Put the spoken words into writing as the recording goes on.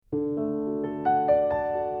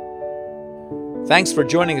Thanks for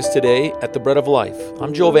joining us today at The Bread of Life.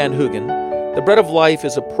 I'm Joel Van Hoogen. The Bread of Life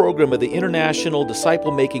is a program of the International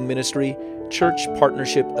Disciple-Making Ministry, Church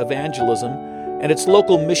Partnership Evangelism, and its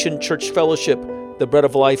local mission church fellowship, The Bread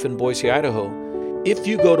of Life in Boise, Idaho. If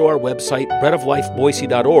you go to our website,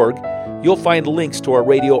 breadoflifeboise.org, you'll find links to our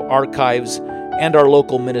radio archives and our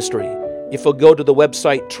local ministry. If you'll go to the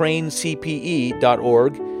website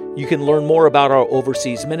traincpe.org, you can learn more about our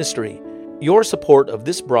overseas ministry. Your support of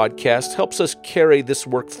this broadcast helps us carry this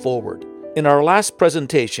work forward. In our last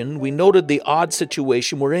presentation, we noted the odd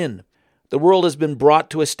situation we're in. The world has been brought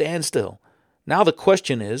to a standstill. Now the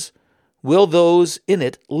question is, will those in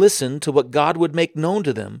it listen to what God would make known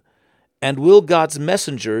to them? And will God's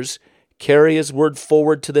messengers carry His word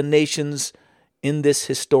forward to the nations in this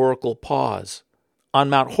historical pause? On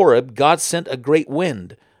Mount Horeb, God sent a great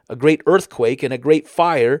wind, a great earthquake, and a great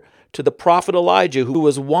fire to the prophet Elijah, who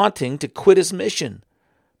was wanting to quit his mission.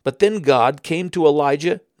 But then God came to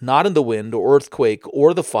Elijah, not in the wind or earthquake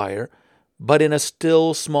or the fire, but in a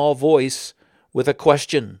still small voice with a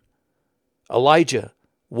question. Elijah,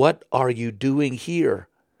 what are you doing here?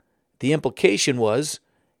 The implication was,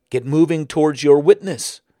 get moving towards your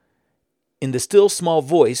witness. In the still small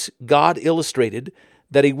voice, God illustrated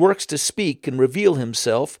that He works to speak and reveal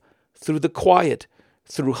Himself through the quiet,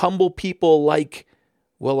 through humble people like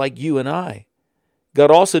you and I.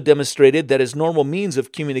 God also demonstrated that His normal means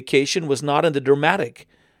of communication was not in the dramatic,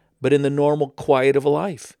 but in the normal quiet of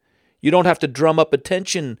life. You don't have to drum up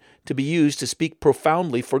attention to be used to speak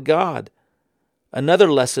profoundly for God.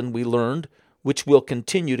 Another lesson we learned, which we'll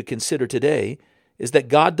continue to consider today, is that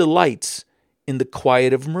God delights in the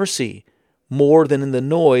quiet of mercy more than in the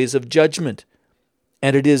noise of judgment.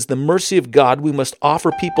 And it is the mercy of God we must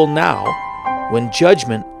offer people now when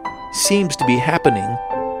judgment seems to be happening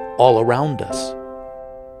all around us.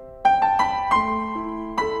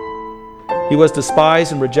 He was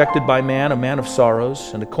despised and rejected by man, a man of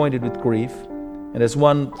sorrows and acquainted with grief, and as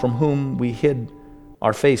one from whom we hid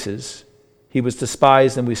our faces. He was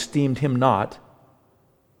despised and we esteemed Him not.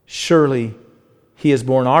 Surely He has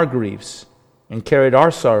borne our griefs and carried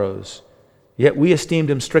our sorrows, yet we esteemed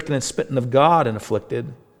Him stricken and smitten of God and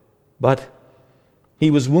afflicted. But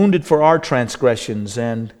He was wounded for our transgressions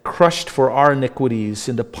and crushed for our iniquities,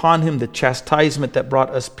 and upon Him the chastisement that brought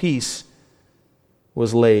us peace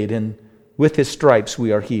was laid, and with His stripes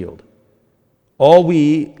we are healed. All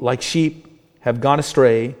we, like sheep, have gone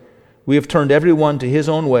astray. We have turned every one to his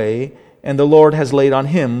own way, and the Lord has laid on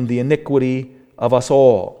Him the iniquity of us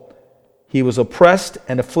all. He was oppressed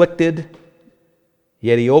and afflicted,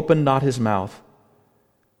 yet He opened not His mouth.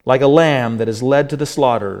 Like a lamb that is led to the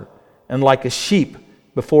slaughter, and like a sheep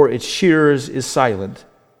before its shearers is silent,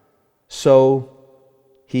 so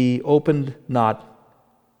He opened not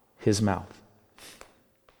His mouth.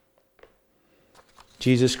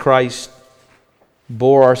 Jesus Christ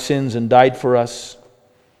bore our sins and died for us,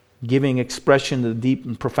 giving expression to the deep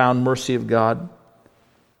and profound mercy of God.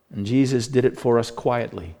 And Jesus did it for us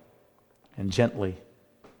quietly and gently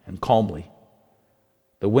and calmly.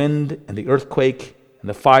 The wind and the earthquake and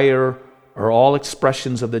the fire are all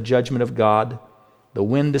expressions of the judgment of God. The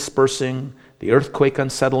wind dispersing, the earthquake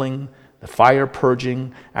unsettling, the fire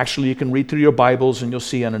purging. Actually, you can read through your Bibles and you'll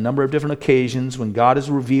see on a number of different occasions when God is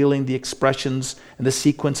revealing the expressions and the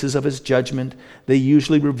sequences of His judgment, He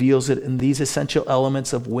usually reveals it in these essential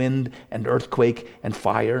elements of wind and earthquake and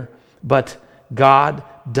fire. But God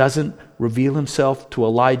doesn't reveal Himself to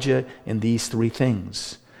Elijah in these three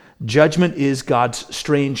things. Judgment is God's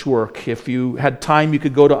strange work. If you had time, you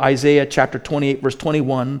could go to Isaiah chapter 28, verse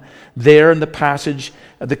 21. There in the passage,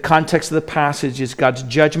 the context of the passage is God's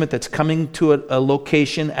judgment that's coming to a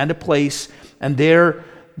location and a place. And there,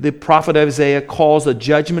 the prophet Isaiah calls the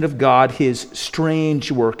judgment of God His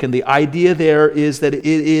strange work. And the idea there is that it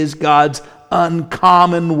is God's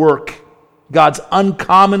uncommon work. God's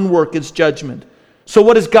uncommon work is judgment. So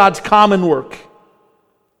what is God's common work?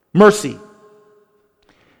 Mercy.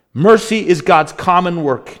 Mercy is God's common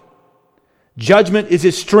work. Judgment is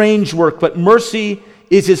His strange work, but mercy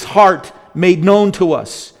is His heart made known to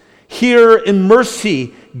us. Here in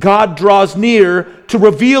mercy, God draws near to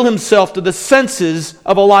reveal Himself to the senses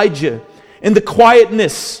of Elijah. In the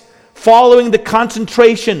quietness, following the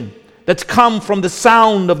concentration that's come from the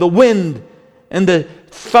sound of the wind and the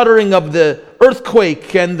thuddering of the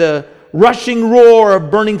earthquake and the rushing roar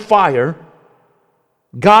of burning fire,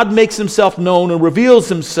 God makes Himself known and reveals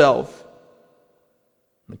Himself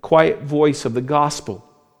in the quiet voice of the gospel,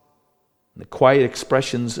 in the quiet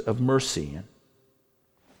expressions of mercy.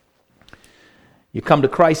 You come to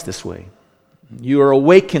Christ this way. You are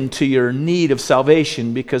awakened to your need of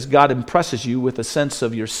salvation because God impresses you with a sense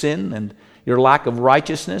of your sin and your lack of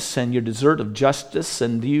righteousness and your desert of justice,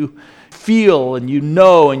 and you feel and you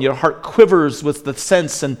know, and your heart quivers with the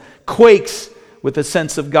sense and quakes with the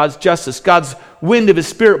sense of God's justice. God's wind of His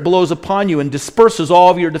Spirit blows upon you and disperses all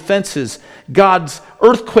of your defenses. God's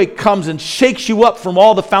earthquake comes and shakes you up from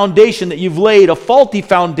all the foundation that you've laid, a faulty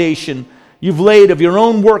foundation you've laid of your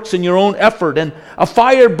own works and your own effort, and a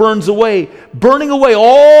fire burns away, burning away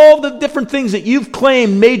all the different things that you've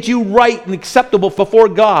claimed made you right and acceptable before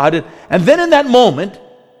God. And then in that moment,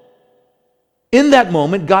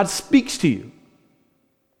 God speaks to you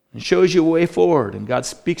and shows you a way forward. And God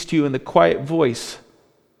speaks to you in the quiet voice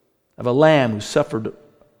of a lamb who suffered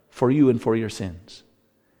for you and for your sins.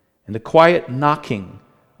 And the quiet knocking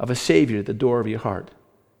of a Savior at the door of your heart,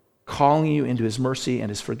 calling you into His mercy and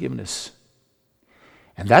His forgiveness.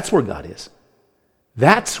 And that's where God is.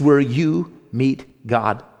 That's where you meet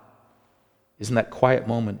God. Is in that quiet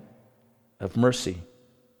moment of mercy.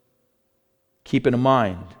 Keep it in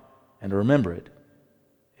mind and remember it.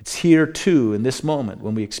 It's here too, in this moment,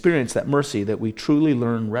 when we experience that mercy, that we truly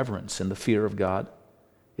learn reverence and the fear of God.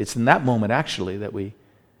 It's in that moment, actually, that we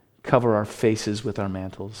cover our faces with our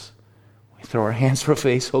mantles. We throw our hands for a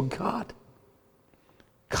face. Oh God,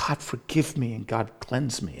 God forgive me and God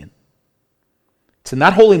cleanse me. And it's in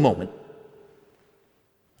that holy moment,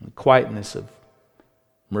 in the quietness of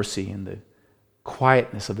mercy and the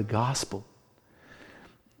quietness of the gospel.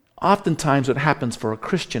 Oftentimes what happens for a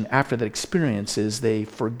Christian after that experience is they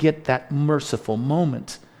forget that merciful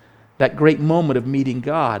moment, that great moment of meeting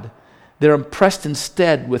God. They're impressed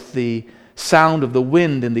instead with the sound of the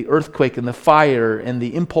wind and the earthquake and the fire and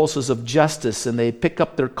the impulses of justice, and they pick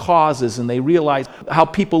up their causes and they realize how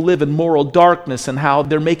people live in moral darkness and how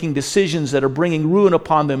they're making decisions that are bringing ruin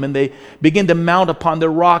upon them, and they begin to mount upon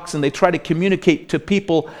their rocks and they try to communicate to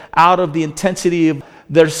people out of the intensity of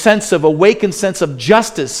their awakened sense of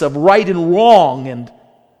justice, of right and wrong. And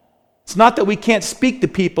it's not that we can't speak to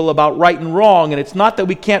people about right and wrong, and it's not that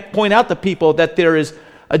we can't point out to people that there is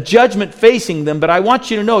a judgment facing them, but I want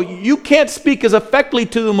you to know, you can't speak as effectively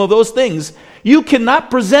to them of those things. You cannot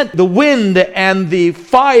present the wind and the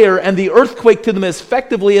fire and the earthquake to them as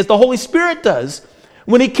effectively as the Holy Spirit does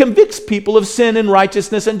when He convicts people of sin and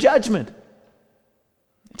righteousness and judgment.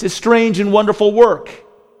 It's a strange and wonderful work.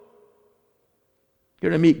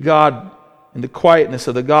 You're to meet God in the quietness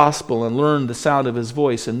of the gospel and learn the sound of His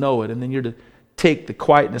voice and know it, and then you're to take the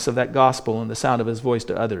quietness of that gospel and the sound of His voice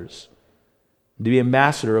to others. To be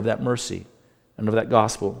ambassador of that mercy and of that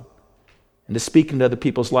gospel, and to speak into other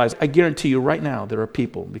people's lives. I guarantee you right now there are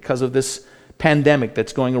people, because of this pandemic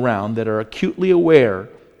that's going around, that are acutely aware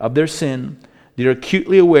of their sin, they're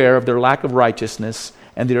acutely aware of their lack of righteousness,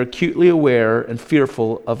 and they're acutely aware and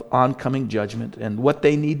fearful of oncoming judgment. And what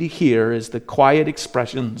they need to hear is the quiet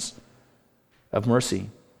expressions of mercy,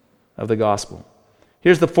 of the gospel.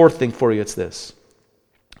 Here's the fourth thing for you, it's this.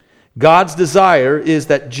 God's desire is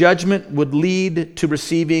that judgment would lead to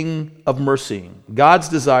receiving of mercy. God's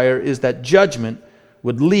desire is that judgment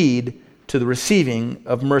would lead to the receiving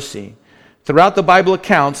of mercy. Throughout the Bible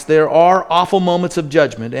accounts, there are awful moments of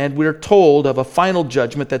judgment, and we're told of a final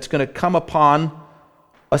judgment that's going to come upon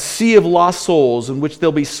a sea of lost souls in which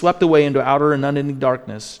they'll be swept away into outer and unending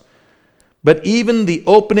darkness. But even the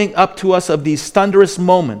opening up to us of these thunderous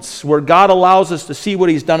moments where God allows us to see what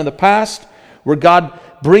He's done in the past, where God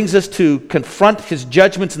brings us to confront His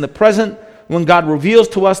judgments in the present, when God reveals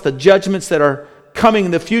to us the judgments that are coming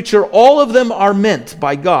in the future, all of them are meant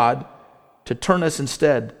by God to turn us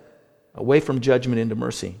instead away from judgment into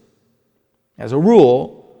mercy. As a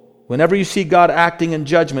rule, whenever you see God acting in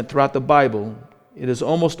judgment throughout the Bible, it is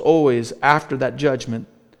almost always after that judgment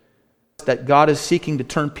that God is seeking to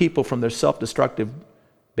turn people from their self-destructive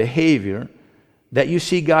behavior, that you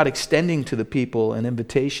see God extending to the people an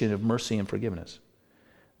invitation of mercy and forgiveness.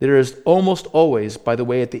 There is almost always, by the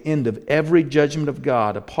way, at the end of every judgment of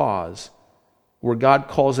God, a pause where God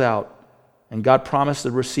calls out, and God promised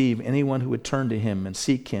to receive anyone who would turn to Him and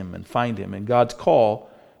seek Him and find Him. And God's call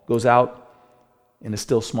goes out in a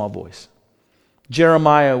still small voice.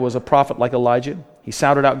 Jeremiah was a prophet like Elijah. He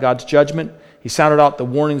sounded out God's judgment. He sounded out the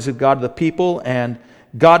warnings of God to the people, and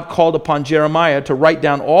God called upon Jeremiah to write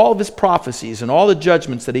down all of his prophecies and all the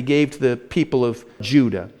judgments that He gave to the people of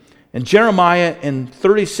Judah. And Jeremiah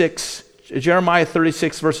 36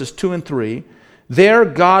 verses 2 and 3, there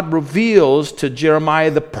God reveals to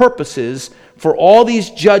Jeremiah the purposes for all these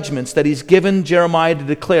judgments that He's given Jeremiah to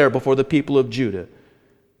declare before the people of Judah.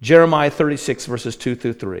 Jeremiah 36 verses 2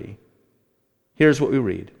 through 3. Here's what we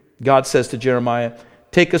read. God says to Jeremiah,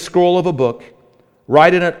 "Take a scroll of a book,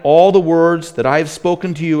 write in it all the words that I have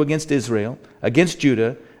spoken to you against Israel, against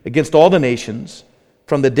Judah, against all the nations.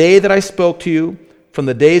 from the day that I spoke to you, from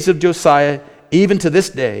the days of Josiah, even to this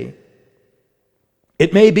day,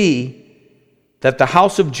 it may be that the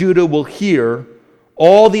house of Judah will hear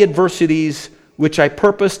all the adversities which I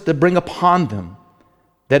purposed to bring upon them,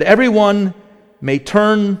 that everyone may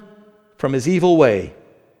turn from his evil way,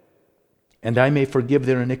 and I may forgive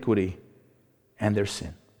their iniquity and their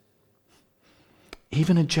sin.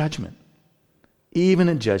 Even in judgment,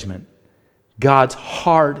 God's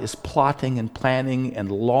heart is plotting and planning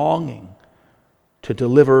and longing to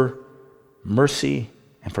deliver mercy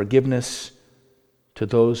and forgiveness to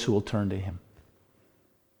those who will turn to him.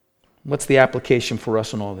 What's the application for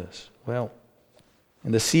us in all this? Well,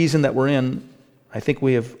 in the season that we're in, I think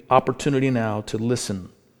we have opportunity now to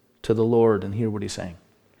listen to the Lord and hear what he's saying.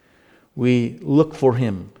 We look for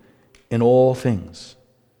him in all things.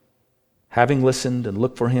 Having listened and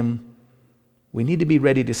looked for him, we need to be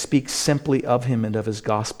ready to speak simply of him and of his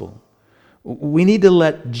gospel. We need to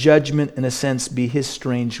let judgment, in a sense, be his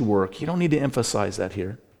strange work. You don't need to emphasize that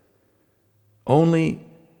here. Only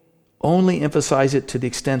emphasize it to the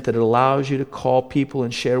extent that it allows you to call people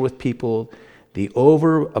and share with people the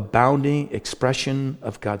overabounding expression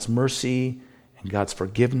of God's mercy and God's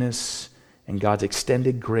forgiveness and God's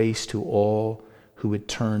extended grace to all who would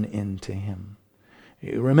turn into him.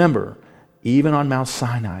 Remember, even on Mount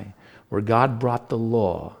Sinai, where God brought the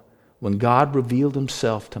law, when God revealed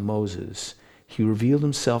himself to Moses, he revealed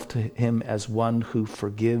himself to him as one who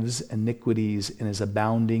forgives iniquities and is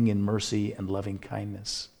abounding in mercy and loving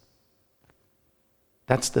kindness.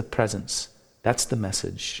 That's the presence. That's the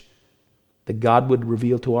message that God would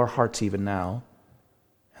reveal to our hearts even now.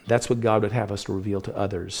 And that's what God would have us to reveal to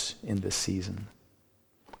others in this season.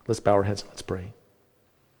 Let's bow our heads and let's pray.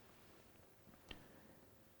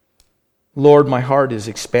 Lord, my heart is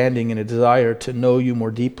expanding in a desire to know you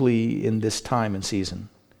more deeply in this time and season,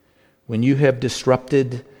 when you have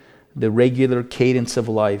disrupted the regular cadence of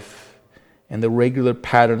life and the regular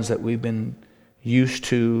patterns that we've been used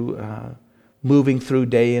to moving through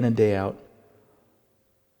day in and day out.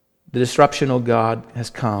 The disruption, oh God, has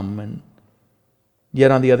come, and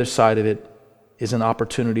yet on the other side of it is an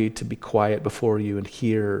opportunity to be quiet before you and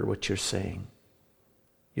hear what you're saying.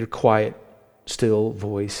 Your quiet, still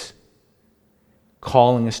voice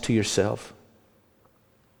calling us to yourself,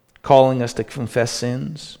 calling us to confess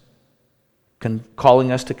sins,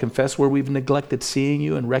 calling us to confess where we've neglected seeing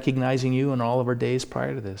you and recognizing you in all of our days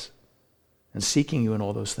prior to this, and seeking you in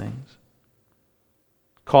all those things,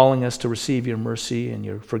 calling us to receive your mercy and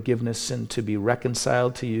your forgiveness and to be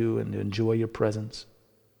reconciled to you and to enjoy your presence,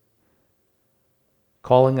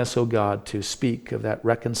 calling us, O God, to speak of that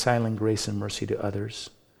reconciling grace and mercy to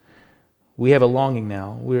others. We have a longing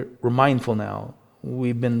now. We're mindful now.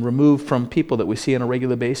 We've been removed from people that we see on a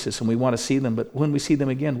regular basis, and we want to see them, but when we see them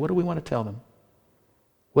again, what do we want to tell them?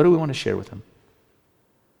 What do we want to share with them?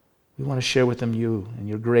 We want to share with them you and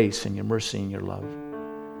your grace and your mercy and your love.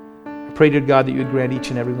 I pray, dear God, that you would grant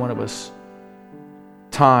each and every one of us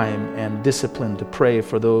time and discipline to pray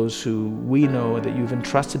for those who we know that you've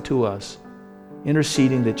entrusted to us,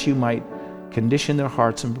 interceding that you might condition their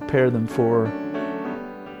hearts and prepare them for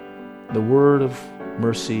the word of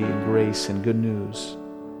mercy and grace and good news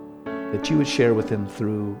that you would share with them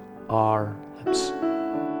through our lips.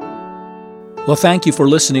 Well, thank you for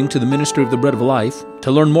listening to the Ministry of the Bread of Life. To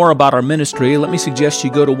learn more about our ministry, let me suggest you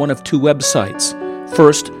go to one of two websites.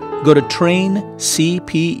 First, go to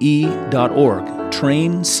traincpe.org,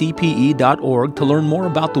 traincpe.org, to learn more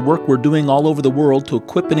about the work we're doing all over the world to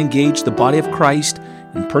equip and engage the body of Christ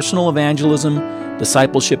in personal evangelism,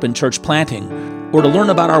 discipleship, and church planting. Or to learn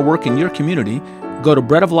about our work in your community, go to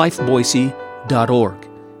breadoflifeboise.org.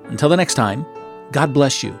 Until the next time, God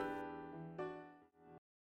bless you.